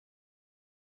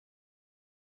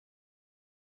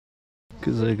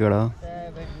𝒴𝓶𝓃𝓚𝑒𝓶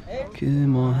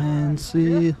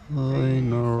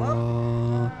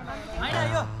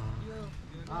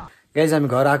guys हामी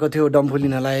घर आएको थियो डम्फु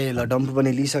लिनलाई ल डम्फु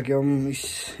पनि लिइसक्यौं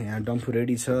यहाँ डम्फु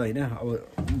रेडी छ हैन अब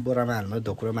बोरामा हाल्नु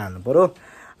ढोक्रोमा हाल्नु पर्यो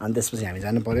अनि त्यसपछि हामी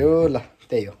जानु पर्यो ल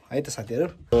त्यही हो है त साथीहरु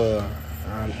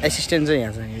एसिस्टेन्ट चाहिँ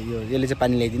यहाँ छ यो यसले चाहिँ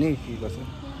पानी ल्याइदिने के गर्छ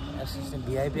एसिस्टेन्ट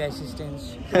भिआइपी एसिस्टेन्ट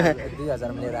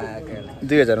 2000 मा लिएर आएको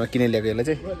 2000 मा किने ल्याएको यसले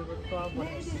चाहिँ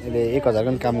यसले 1000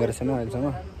 को काम गरेछ न अहिलेसम्म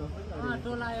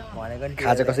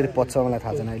खाजा कसरी पच्छ मलाई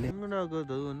थाहा छैन अहिले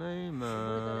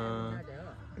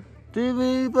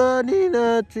तिमी पनि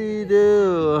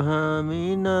नाचिदेऊ हामी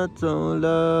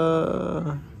नाचौँला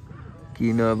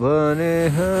किनभने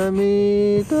हामी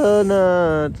त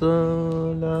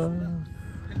नाचौँला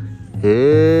हे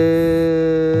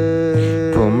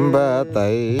तुम्बा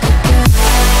ताई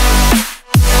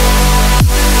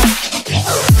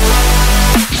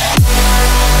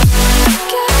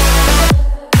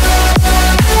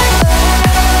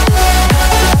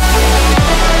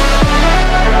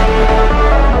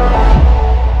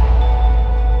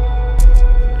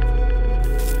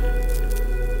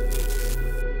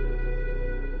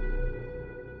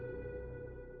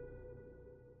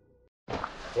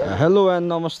Hello and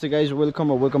namaste guys,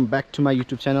 welcome back to my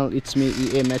YouTube channel. It's me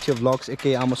EA-MaTeO vlogs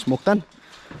aka AMOS Mukbang.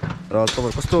 र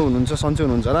तपाईहरु कस्तो हुनुहुन्छ सन्चै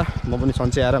हुनुहुन्छ होला म पनि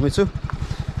सन्चै आरामै छु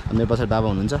मेरो पछाडि बाबा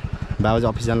हुनुहुन्छ बाबा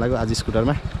चाहिँ अफिस जान लाग्यो आज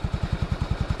स्कुटरमा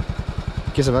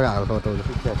के छ बाबा हाल खबर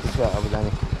ठिक छ अब जाने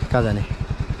कहाँ जाने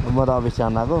म त अफिस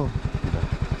जान लाग्यो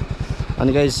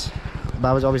अनि गाइस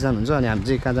बाबा चाहिँ अफिस जानुहुन्छ अनि हामी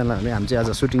चाहिँ कहाँ जान लाग्यो भने हामी चाहिँ आज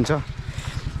सुटिङ छ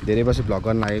धेरै पछि भ्लग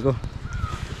गर्न लागेको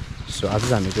सो आज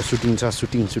चाहिँ हामीको सुटिङ छ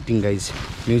सुटिङ गाइज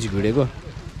म्युजिक भिडियोको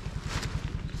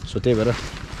सो त्यही भएर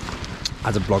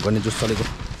आज भ्लग गर्ने जोस चलेको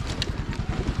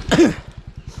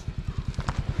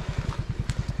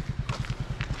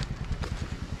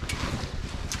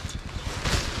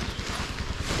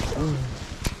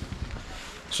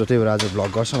सो त्यही भएर आज भ्लग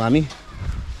गर्छौँ हामी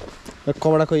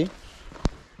कपडा खोइ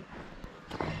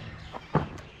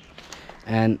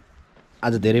एन्ड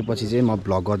आज धेरै पछि चाहिँ म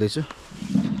भ्लग गर्दैछु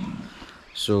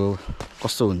सो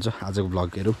कस्तो हुन्छ आजको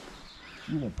भ्लगहरु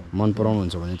मन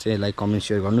पराउनुहुन्छ भने चाहिँ लाइक कमेन्ट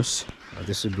शेयर गर्नुस्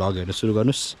त्यसै भ्लगहरु सुरु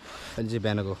गर्नुस् अहिले चाहिँ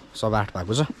बिहानको 8:15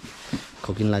 भएको छ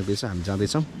खोकिन लाग्दैछ हामी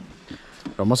जाँदैछौँ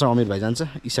र मसँग अमिर भाइ जान्छ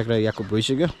इसाक र याकुब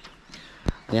गइसक्यो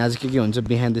अनि आज के हुन्छ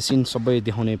बिहाइन्ड द सिन सबै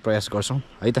देखाउने प्रयास गर्छौँ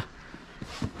है त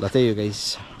ल त्यही हो गाइस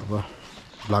अब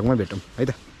भ्लगमै भेटौँ है त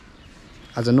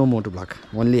आज नो मोटो vlog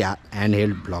only hand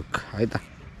held vlog है त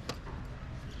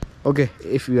Okay,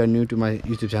 if you are new to my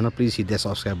YouTube channel, please hit the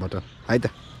subscribe button. है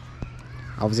त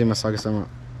अब चाहिँ म सकेसम्म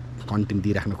कन्टेन्ट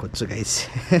दिइराख्न खोज्छु गाइस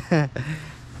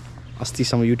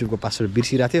अस्तिसम्म युट्युबको पासवर्ड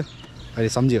बिर्सिरहेको थियो अहिले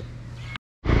सम्झियो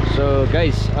सो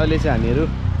गाइस अहिले चाहिँ हामीहरू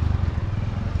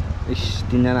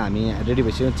तीनजना हामी रेडी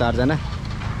भइसक्यौँ 4 जना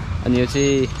अनि यो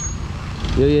चाहिँ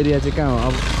यो एरिया चाहिँ कहाँ हो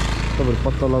अब तपाईहरु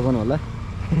पत्ता लगाउनु होला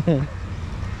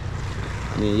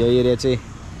अनि यो एरिया चाहिँ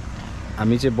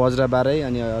हामी चाहिँ बज्राबारै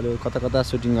अनि अरु कता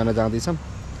सुटिङ गर्न जाँदैछौँ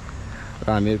र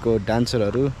हामीहरुको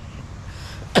डान्सरहरु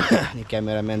अनि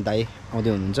क्यामेराम्यान दाइ आउँदै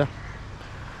हुनुहुन्छ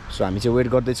सो हामी चाहिँ वेट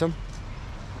गर्दै छौँ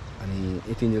अनि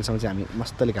यति जेलसम्म चाहिँ हामी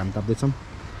मस्तले घाम ताप्दै छौँ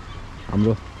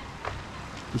हाम्रो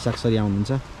इसाक सरी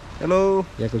आउनुहुन्छ हेलो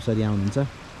याकुब सरी आउनुहुन्छ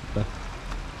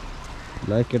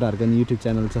ल केटाहरुको नि युट्युब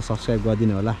च्यानल छ सब्स्क्राइब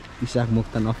गरिदिनु होला इसाक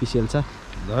मुक्तान अफिसियल छ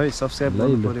ल है सब्स्क्राइब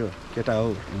गर्नु पर्यो केटा हो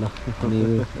ल अनि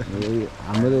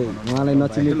हाम्रो उहाँलाई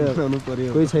नचिने त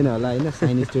कोही छैन होला हैन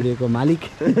साइन स्टुडियोको मालिक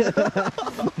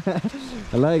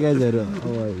ल गाइजहरु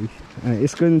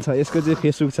यसको नि छ यसको चाहिँ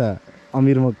फेसबुक छ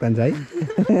अमिर मुक्तान छ है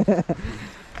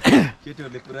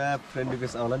केटीहरुले पुरा फ्रेन्ड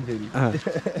रिक्वेस्ट आउला नि फेरि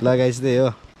ल गाइज त्यही हो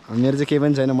मेरो चाहिँ केही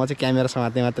पनि छैन म चाहिँ क्यामेरा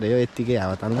समात्ने मात्रै हो यतिकै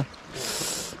हावातालमा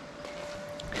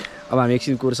अब हामी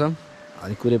एकछिन कुर्छौँ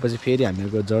अनि कुरेपछि फेरि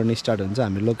हामीहरूको जर्नी स्टार्ट हुन्छ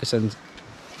हाम्रो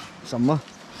लोकेसनसम्म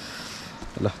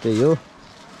ल त्यही हो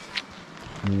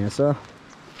यहाँ छ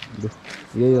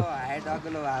यही हो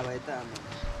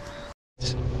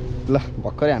ल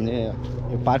भर्खरै हामीले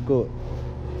यो पार्कको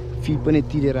फी पनि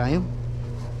तिरेर आयौँ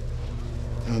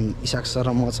इसाक सर र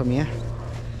म छौँ यहाँ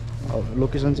अब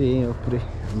लोकेसन चाहिँ यही हो पुरै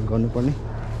हामी गर्नुपर्ने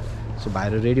सो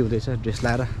भाइहरू रेडी हुँदैछ ड्रेस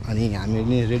लाएर अनि हामी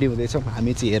नि रेडी हुँदैछौँ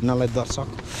हामी चाहिँ हेर्नलाई दर्शक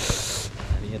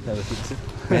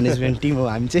म्यानेजमेन्ट टिम हो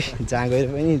हामी चाहिँ जहाँ गएर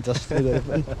पनि जस्तो गएर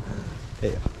पनि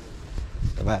त्यही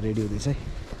हो भाइ रेडी हुँदैछ है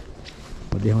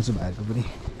म देखाउँछु भाइहरूको पनि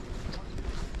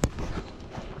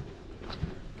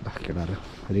केटाहरू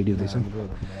रेडी हुँदैछ ल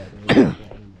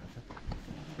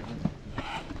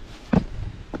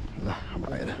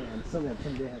भाइहरू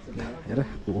हेर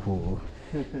ओहो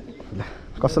ल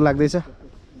कस्तो लाग्दैछ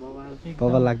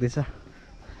बबल लाग्दैछ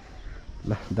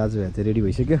ल दाजुभाइ चाहिँ रेडी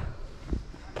भइसक्यो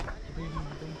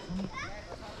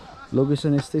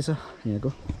लोकेसन यस्तै छ यहाँको।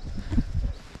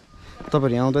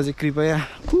 तपाईँहरू यहाँ आउँदा चाहिँ कृपया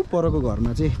परको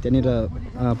घरमा चाहिँ त्यहाँनिर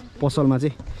पसलमा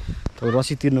चाहिँ तपाईँ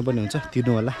रसिद तिर्नुपर्ने हुन्छ,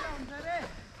 तिर्नु होला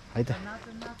है त।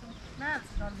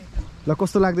 ल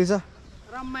कस्तो लाग्दैछ?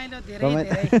 रमाइलो धेरै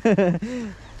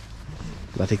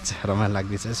ल ठिक छ, रमाइलो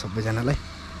लाग्दैछ सबैजनालाई।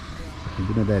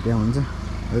 विनोद दाइ त्यहाँ हुनुहुन्छ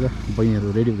है त,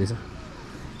 बहिनीहरू रेडी हुँदैछ।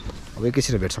 अब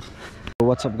एकैछिन भेट्छौँ।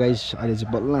 वाट्सएप गाइस, अहिले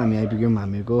चाहिँ बल्ल हामी आइपुग्यौँ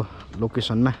हामीको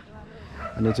लोकेसनमा।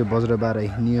 अनि चाहिँ बज्रबारी,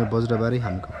 नियर बज्रबारी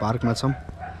हामीको पार्कमा छौँ।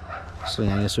 सो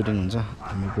यहाँ सुटिङ हुन्छ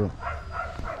हामीको।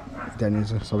 त्यहाँनिर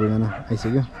चाहिँ सबैजना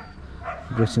आइसक्यो,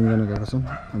 ड्रेसिङ गर्न गएको छौँ।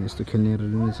 अनि यस्तो खेल्नेहरू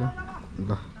पनि छ।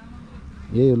 ल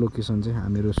यही हो लोकेसन चाहिँ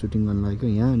हामीहरू सुटिङ गर्न लागेको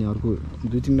यहाँ। अनि अर्को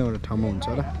 2-3वटा ठाउँमा हुन्छ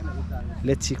होला,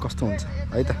 लेट्स सी कस्तो हुन्छ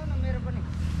है त।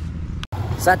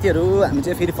 साथीहरू हामी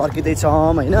चाहिँ फेरि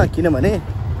फर्किँदैछौँ होइन, किनभने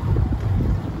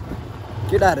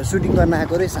केटाहरू सुटिङ गर्न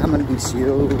आएको रे सामान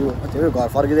बिर्सियो, त्यो घर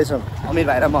फर्किँदैछौँ अमिर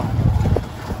भाइ र म।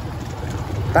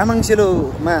 तामाङ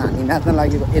सेलोमा हामी नाच्न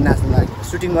लागेको,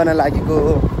 सुटिङ गर्न लागेको।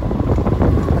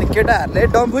 अनि केटाहरूले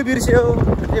डम्फु बिर्स्यो,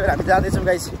 त्यही भएर हामी जाँदैछौँ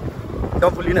गाइस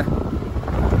डम्फु लिन।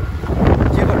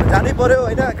 के गर्नु, जानै पऱ्यो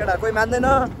होइन, केटाहरू कोही मान्दैन,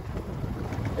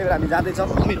 त्यही भएर हामी जाँदैछौँ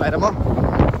अमिर भाइ र म।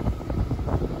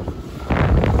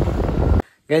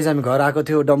 गाइस हामी घर आएको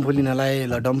थियो डम्फु लिनलाई।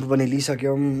 ल डम्फु पनि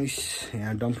लिइसक्यौँ।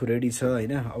 यहाँ डम्फु रेडी छ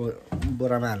होइन। अब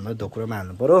बोरामा हाल्नु, ढोक्रोमा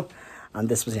हाल्नु पऱ्यो, अनि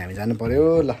त्यसपछि हामी जानु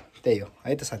पऱ्यो। ल त्यही हो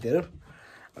है त साथीहरू।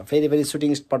 फेरि पनि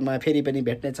सुटिङ स्पटमा फेरि पनि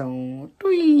भेट्नेछौँ।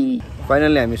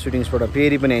 फाइनल्ली हामी सुटिङ स्पटमा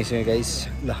फेरि पनि आइसक्यौँ गाइस।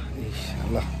 ल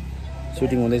ल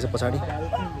सुटिङ हुँदैछ पछाडि,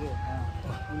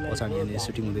 यहाँनिर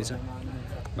सुटिङ हुँदैछ।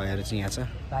 भाइहरू चाहिँ यहाँ छ,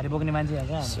 भारी बोक्ने मान्छे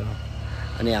यहाँ छ।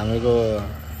 अनि हाम्रो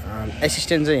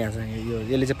एसिस्टेन्ट चाहिँ यहाँ छ।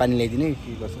 यसले चाहिँ पानी ल्याइदिने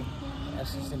के गर्छ?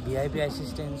 एसिस्टेन्ट भिआइपी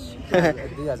एसिस्टेन्ट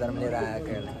 2000 मा लिएर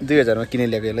आएको। 2000 मा किनेर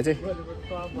ल्याएको यसले चाहिँ।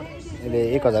 यसले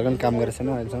 1000 पनि काम गरेको छैन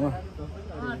अहिलेसम्म।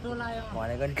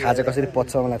 खाजा कसरी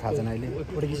पच्छ मलाई थाहा छैन अहिले।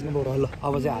 ल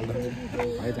अब चाहिँ हाल्नु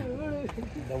है त।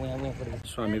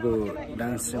 सो हामीको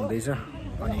डान्स चाहिँ हुँदैछ।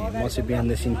 अनि म चाहिँ बिहान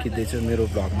द सिन खिच्दैछु। मेरो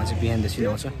भ्लगमा चाहिँ बिहान द सिन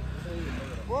आउँछ।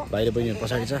 बाहिर बहिनीहरू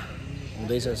पछाडि छ,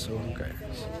 हुँदैछ। सो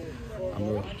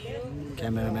हाम्रो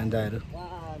क्यामेराम्यान दाहरू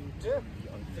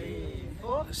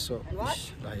सो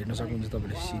हेर्न सक्नुहुन्छ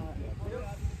तपाईँले सिन।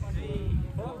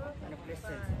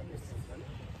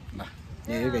 ल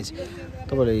यही गाइस,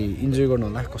 तपाईँले इन्जोय गर्नु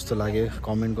होला। कस्तो लाग्यो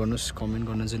कमेन्ट गर्नुहोस्। कमेन्ट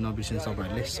गर्नु चाहिँ नबिर्सिनुहोस्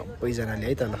तपाईँहरूले सबैजनाले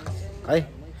है त। ल है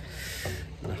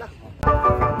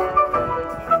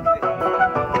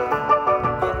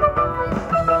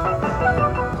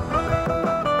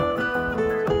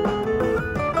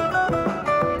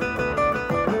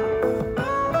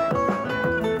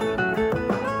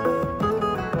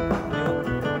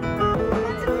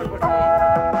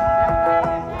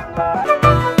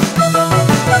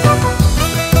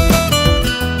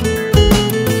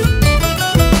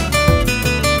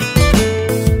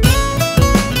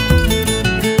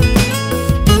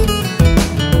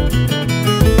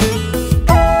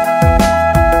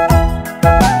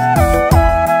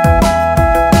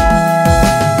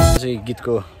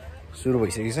गीतको सुरु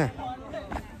भइसकेको छ।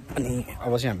 अनि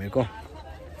अब चाहिँ हामीहरूको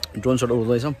ड्रोन सट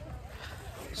उड्दैछौँ।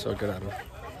 सो केटाहरू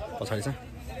पछाडि छ।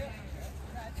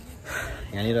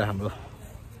 यहाँनिर हाम्रो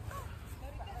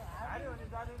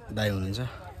दाइ हुनुहुन्छ।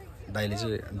 दाइले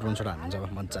चाहिँ ड्रोन सट हाल्नुहुन्छ अब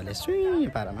मजाले सुई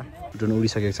पारामा। ड्रोन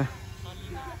उडिसकेको छ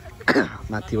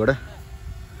माथिबाट।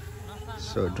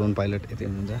 सो ड्रोन पाइलट यतै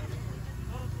हुनुहुन्छ।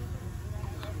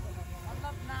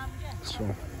 सो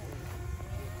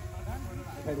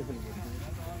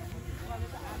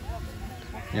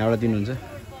यहाँबाट दिनुहुन्छ।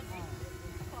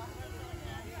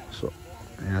 सो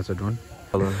यहाँ छ ड्रोन।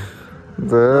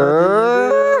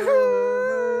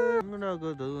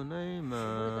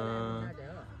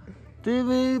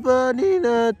 तिमी पनि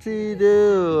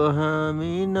नाचिदेऊ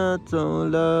हामी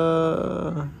नाचौँला,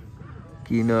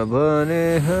 किनभने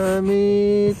हामी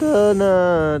त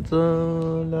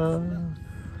नाचौँला।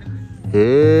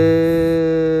 हे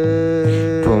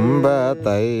तुम्बा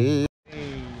ताई।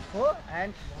 4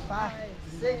 and 5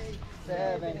 6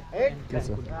 7 8 के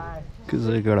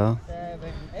चाहिँ केटा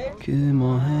के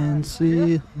महेन्सी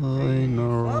होइन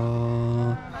र।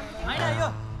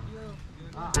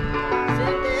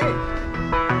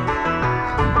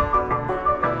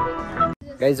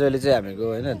 गाइज अहिले चाहिँ हामीको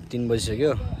होइन 3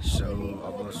 बजिसक्यो। सो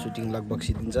अब सुटिङ लगभग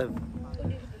सिद्धिन्छ।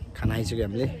 खाना आइसक्यो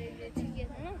हामीले।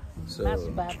 सो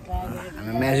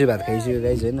हामी म्याजु भात खाइसक्यो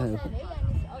गाइज होइन।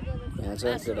 यहाँ छ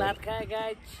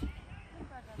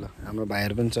ल हाम्रो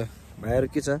भाइहरू पनि छ। भाइहरू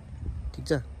के छ? ठिक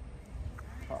छ?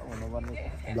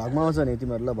 भ्लगमा आउँछ नि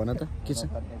तिमीहरू? ल भन त के छ?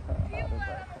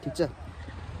 ठिक छ?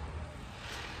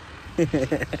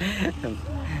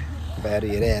 भाइहरू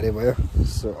हेरे भयो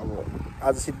सो अब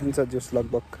आज सिद्धिन्छ जोस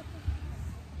लगभग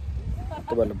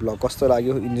तपाईँहरूलाई ब्लग कस्तो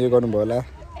लाग्यो इन्जोय गर्नुभयो होला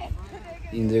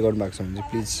इन्जोय गर्नुभएको छ भने चाहिँ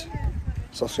प्लिज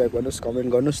सब्सक्राइब गर्नुहोस् कमेन्ट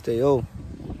गर्नुहोस् त्यही हो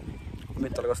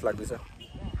कमेन्ट तल कस्तो लाग्दैछ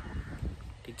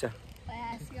ठिक छ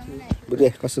बुझे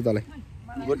कस्तो तँलाई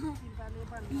गुड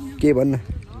के भन्न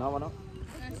नभन